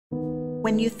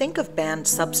When you think of banned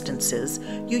substances,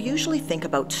 you usually think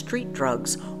about street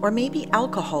drugs or maybe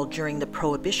alcohol during the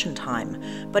Prohibition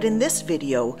time, but in this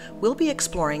video, we'll be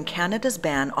exploring Canada's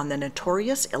ban on the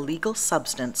notorious illegal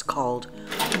substance called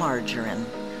margarine.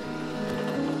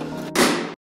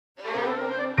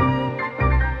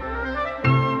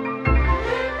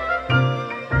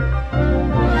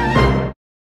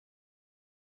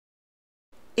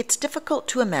 It's difficult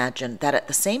to imagine that at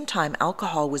the same time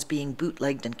alcohol was being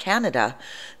bootlegged in Canada,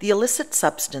 the illicit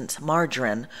substance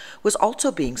margarine was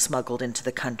also being smuggled into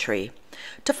the country.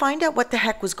 To find out what the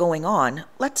heck was going on,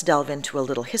 let's delve into a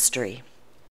little history.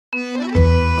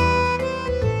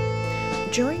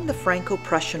 During the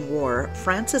Franco-Prussian War,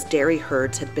 France's dairy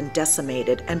herds had been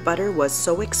decimated and butter was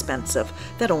so expensive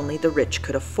that only the rich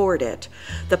could afford it.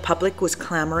 The public was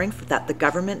clamoring that the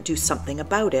government do something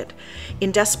about it.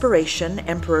 In desperation,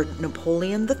 Emperor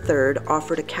Napoleon III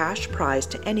offered a cash prize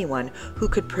to anyone who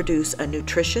could produce a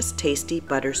nutritious, tasty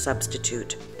butter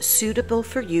substitute, suitable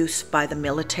for use by the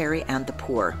military and the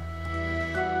poor.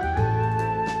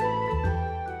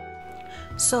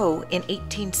 So, in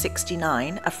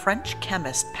 1869, a French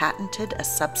chemist patented a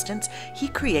substance he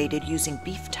created using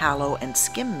beef tallow and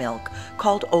skim milk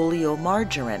called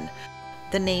oleomargarine,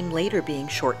 the name later being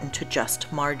shortened to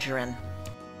just margarine.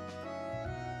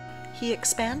 He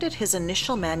expanded his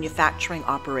initial manufacturing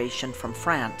operation from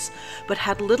France, but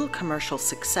had little commercial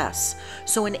success,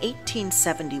 so in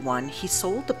 1871 he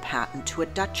sold the patent to a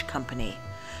Dutch company.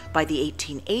 By the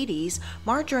 1880s,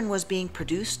 margarine was being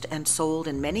produced and sold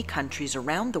in many countries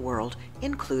around the world,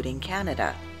 including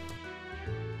Canada.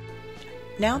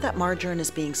 Now that margarine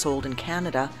is being sold in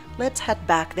Canada, let's head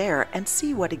back there and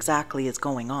see what exactly is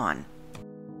going on.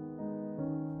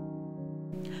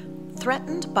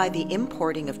 Threatened by the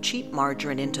importing of cheap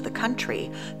margarine into the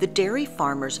country, the dairy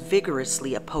farmers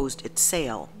vigorously opposed its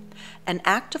sale. An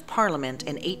Act of Parliament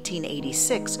in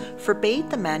 1886 forbade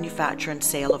the manufacture and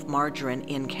sale of margarine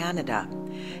in Canada.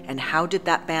 And how did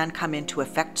that ban come into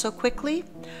effect so quickly?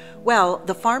 Well,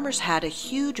 the farmers had a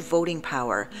huge voting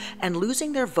power, and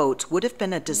losing their votes would have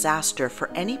been a disaster for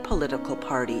any political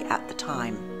party at the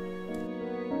time.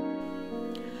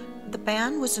 The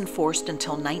ban was enforced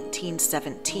until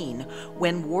 1917,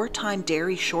 when wartime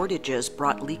dairy shortages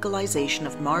brought legalization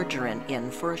of margarine in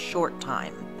for a short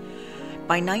time.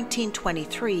 By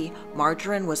 1923,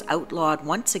 margarine was outlawed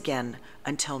once again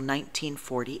until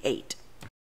 1948.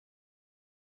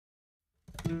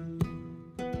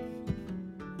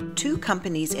 Two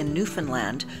companies in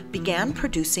Newfoundland began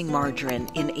producing margarine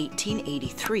in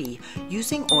 1883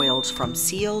 using oils from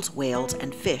seals, whales,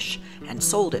 and fish, and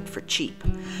sold it for cheap.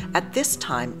 At this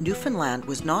time, Newfoundland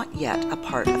was not yet a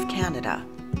part of Canada.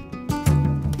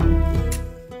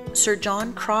 Sir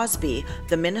John Crosbie,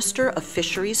 the Minister of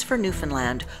Fisheries for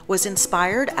Newfoundland, was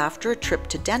inspired after a trip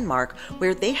to Denmark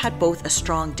where they had both a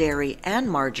strong dairy and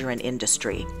margarine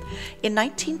industry. In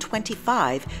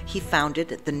 1925, he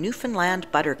founded the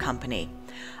Newfoundland Butter Company.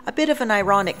 A bit of an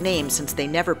ironic name since they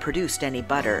never produced any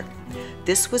butter.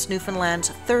 This was Newfoundland's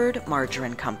third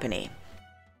margarine company.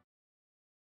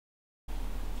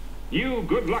 New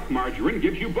Good Luck Margarine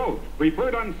gives you both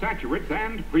preferred unsaturates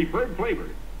and preferred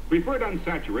flavors. Preferred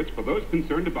unsaturates for those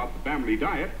concerned about the family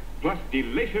diet, plus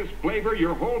delicious flavor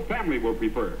your whole family will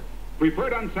prefer.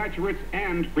 Preferred unsaturates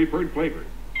and preferred flavors.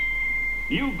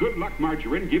 New Good Luck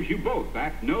Margarine gives you both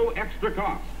at no extra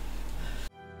cost.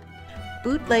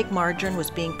 Bootleg margarine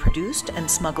was being produced and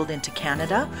smuggled into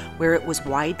Canada, where it was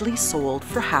widely sold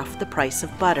for half the price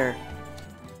of butter.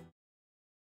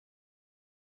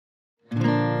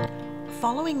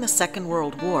 Following the Second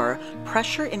World War,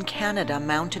 pressure in Canada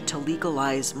mounted to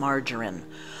legalize margarine.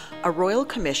 A royal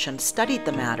commission studied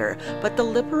the matter, but the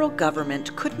Liberal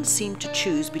government couldn't seem to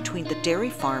choose between the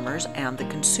dairy farmers and the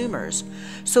consumers.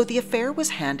 So the affair was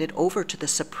handed over to the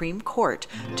Supreme Court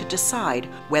to decide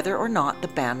whether or not the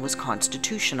ban was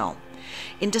constitutional.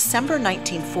 In December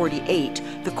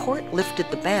 1948, the court lifted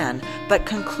the ban, but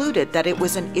concluded that it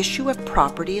was an issue of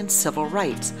property and civil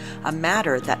rights, a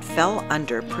matter that fell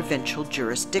under provincial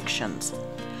jurisdictions.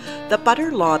 The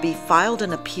butter lobby filed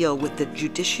an appeal with the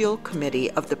Judicial Committee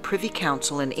of the Privy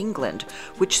Council in England,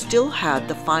 which still had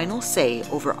the final say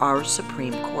over our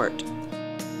Supreme Court.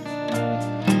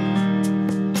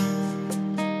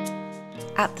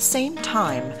 At the same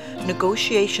time,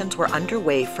 negotiations were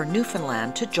underway for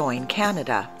Newfoundland to join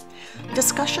Canada.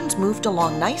 Discussions moved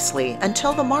along nicely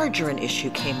until the margarine issue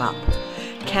came up.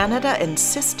 Canada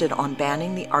insisted on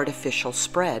banning the artificial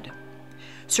spread.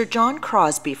 Sir John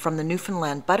Crosby from the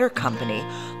Newfoundland Butter Company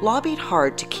lobbied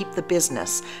hard to keep the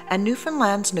business, and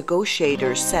Newfoundland's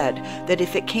negotiators said that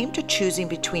if it came to choosing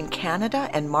between Canada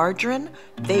and margarine,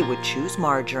 they would choose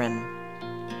margarine.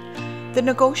 The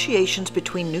negotiations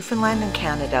between Newfoundland and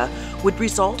Canada would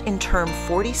result in Term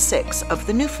 46 of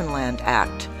the Newfoundland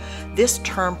Act. This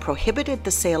term prohibited the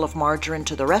sale of margarine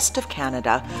to the rest of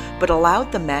Canada, but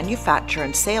allowed the manufacture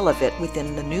and sale of it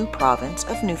within the new province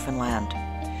of Newfoundland.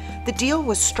 The deal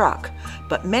was struck,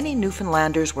 but many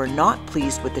Newfoundlanders were not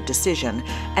pleased with the decision,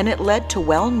 and it led to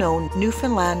well-known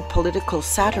Newfoundland political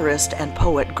satirist and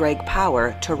poet Greg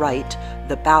Power to write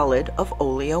The Ballad of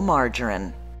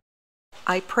Oleomargarine.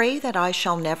 I pray that I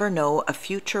shall never know a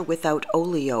future without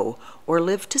oleo, or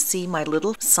live to see my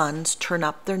little sons turn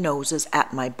up their noses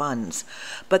at my buns.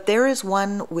 But there is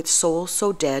one with soul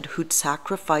so dead who'd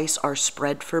sacrifice our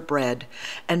spread for bread,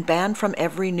 and ban from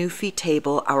every Newfie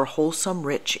table our wholesome,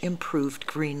 rich, improved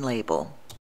green label.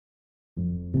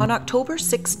 On October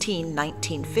 16,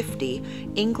 1950,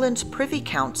 England's Privy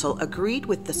Council agreed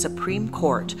with the Supreme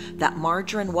Court that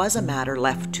margarine was a matter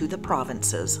left to the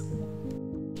provinces.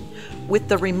 With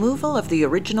the removal of the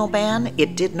original ban,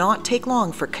 it did not take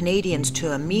long for Canadians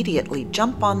to immediately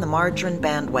jump on the margarine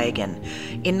bandwagon.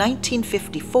 In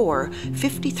 1954,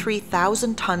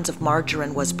 53,000 tons of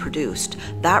margarine was produced.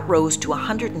 That rose to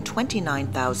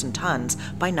 129,000 tons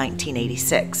by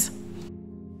 1986.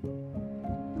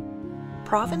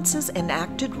 Provinces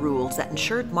enacted rules that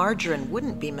ensured margarine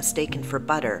wouldn't be mistaken for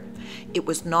butter. It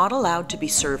was not allowed to be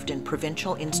served in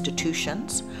provincial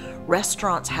institutions.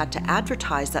 Restaurants had to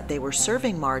advertise that they were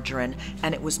serving margarine,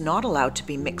 and it was not allowed to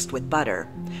be mixed with butter.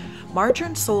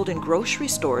 Margarine sold in grocery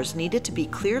stores needed to be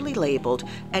clearly labeled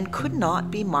and could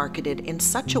not be marketed in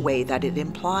such a way that it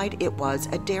implied it was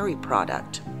a dairy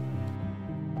product.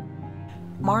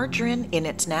 Margarine in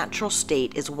its natural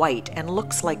state is white and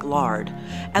looks like lard,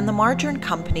 and the margarine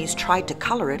companies tried to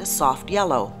color it a soft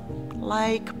yellow,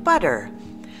 like butter.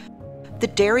 The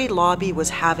dairy lobby was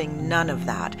having none of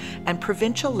that, and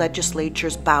provincial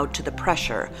legislatures bowed to the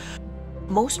pressure.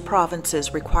 Most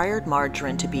provinces required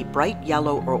margarine to be bright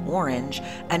yellow or orange,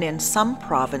 and in some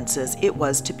provinces it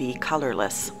was to be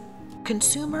colorless.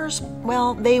 Consumers,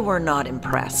 well, they were not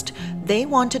impressed. They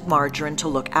wanted margarine to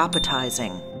look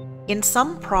appetizing. In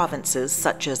some provinces,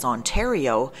 such as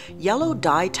Ontario, yellow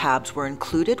dye tabs were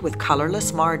included with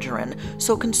colorless margarine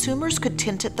so consumers could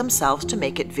tint it themselves to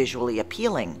make it visually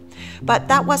appealing. But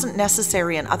that wasn't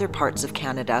necessary in other parts of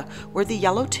Canada, where the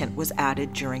yellow tint was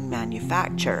added during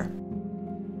manufacture.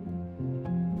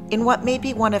 In what may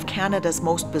be one of Canada's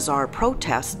most bizarre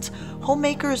protests,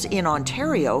 homemakers in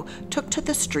Ontario took to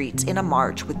the streets in a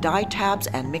march with dye tabs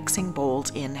and mixing bowls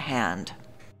in hand.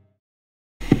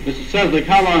 Mrs. Celtic,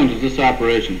 how long does this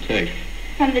operation take?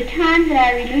 From the time that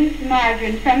I remove the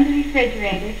margarine from the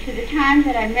refrigerator to the time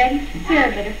that I'm ready to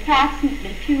serve it,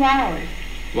 approximately 2 hours.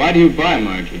 Why do you buy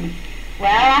margarine? Well,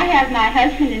 I have my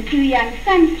husband and 2 young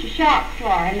sons to shop for,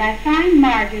 and I find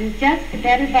margarine just a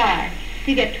better buy.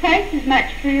 You get twice as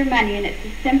much for your money, and it's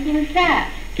as simple as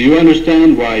that. Do you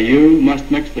understand why you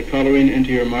must mix the coloring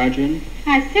into your margarine?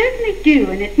 I certainly do,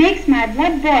 and it makes my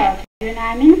blood boil, and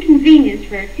I'm inconvenienced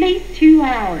for at least 2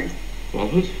 hours. Well,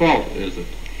 whose fault is it?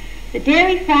 The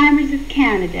dairy farmers of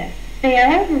Canada. They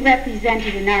are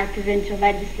overrepresented in our provincial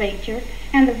legislature,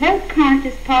 and the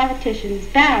vote-conscious politicians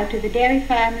bow to the dairy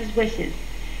farmers' wishes.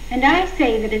 And I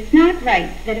say that it's not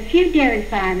right that a few dairy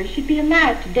farmers should be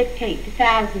allowed to dictate to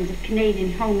thousands of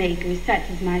Canadian homemakers such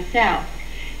as myself.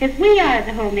 If we are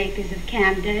the homemakers of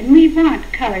Canada and we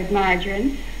want colored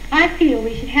margarine, I feel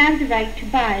we should have the right to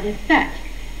buy it as such.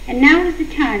 And now is the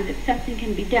time that something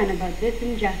can be done about this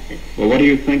injustice. Well, what do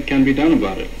you think can be done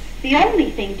about it? The only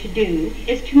thing to do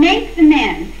is to make the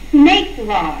men who make the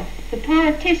laws, the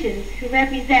politicians who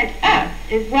represent us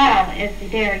as well as the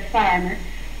dairy farmer,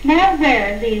 more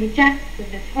aware of the injustice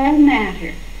of this whole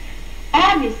matter.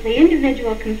 Obviously,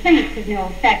 individual complaints have no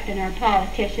effect on our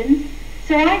politicians,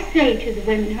 so I say to the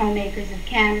women homemakers of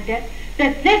Canada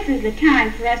that this is the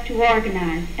time for us to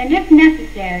organize, and if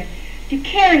necessary, to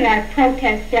carry our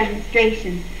protest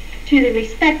demonstrations to the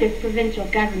respective provincial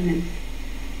governments.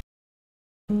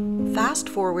 Fast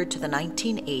forward to the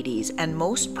 1980s, and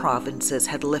most provinces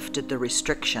had lifted the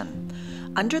restriction.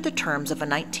 Under the terms of a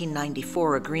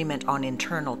 1994 agreement on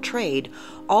internal trade,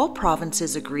 all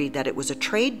provinces agreed that it was a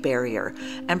trade barrier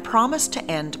and promised to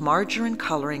end margarine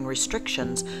coloring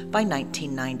restrictions by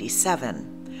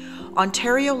 1997.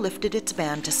 Ontario lifted its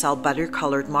ban to sell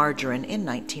butter-colored margarine in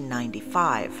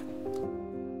 1995.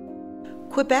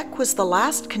 Quebec was the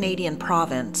last Canadian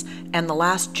province and the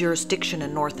last jurisdiction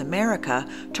in North America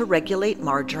to regulate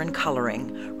margarine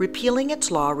coloring, repealing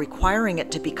its law requiring it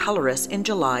to be colorless in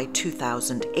July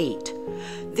 2008.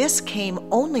 This came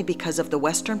only because of the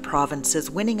Western provinces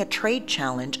winning a trade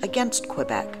challenge against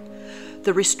Quebec.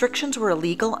 The restrictions were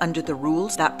illegal under the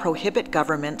rules that prohibit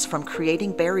governments from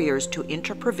creating barriers to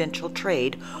interprovincial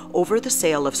trade over the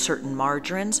sale of certain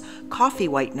margarines, coffee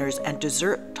whiteners, and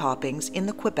dessert toppings in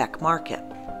the Quebec market.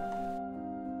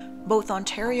 Both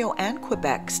Ontario and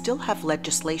Quebec still have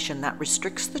legislation that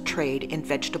restricts the trade in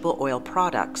vegetable oil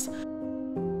products.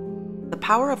 The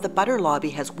power of the butter lobby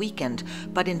has weakened,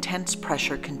 but intense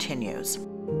pressure continues.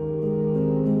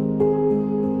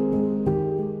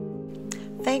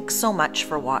 Thanks so much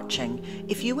for watching.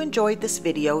 If you enjoyed this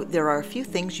video, there are a few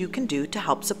things you can do to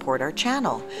help support our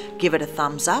channel. Give it a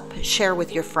thumbs up, share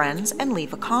with your friends, and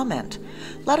leave a comment.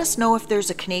 Let us know if there's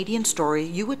a Canadian story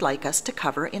you would like us to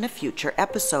cover in a future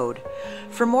episode.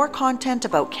 For more content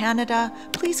about Canada,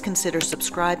 please consider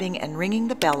subscribing and ringing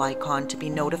the bell icon to be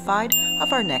notified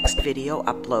of our next video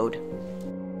upload.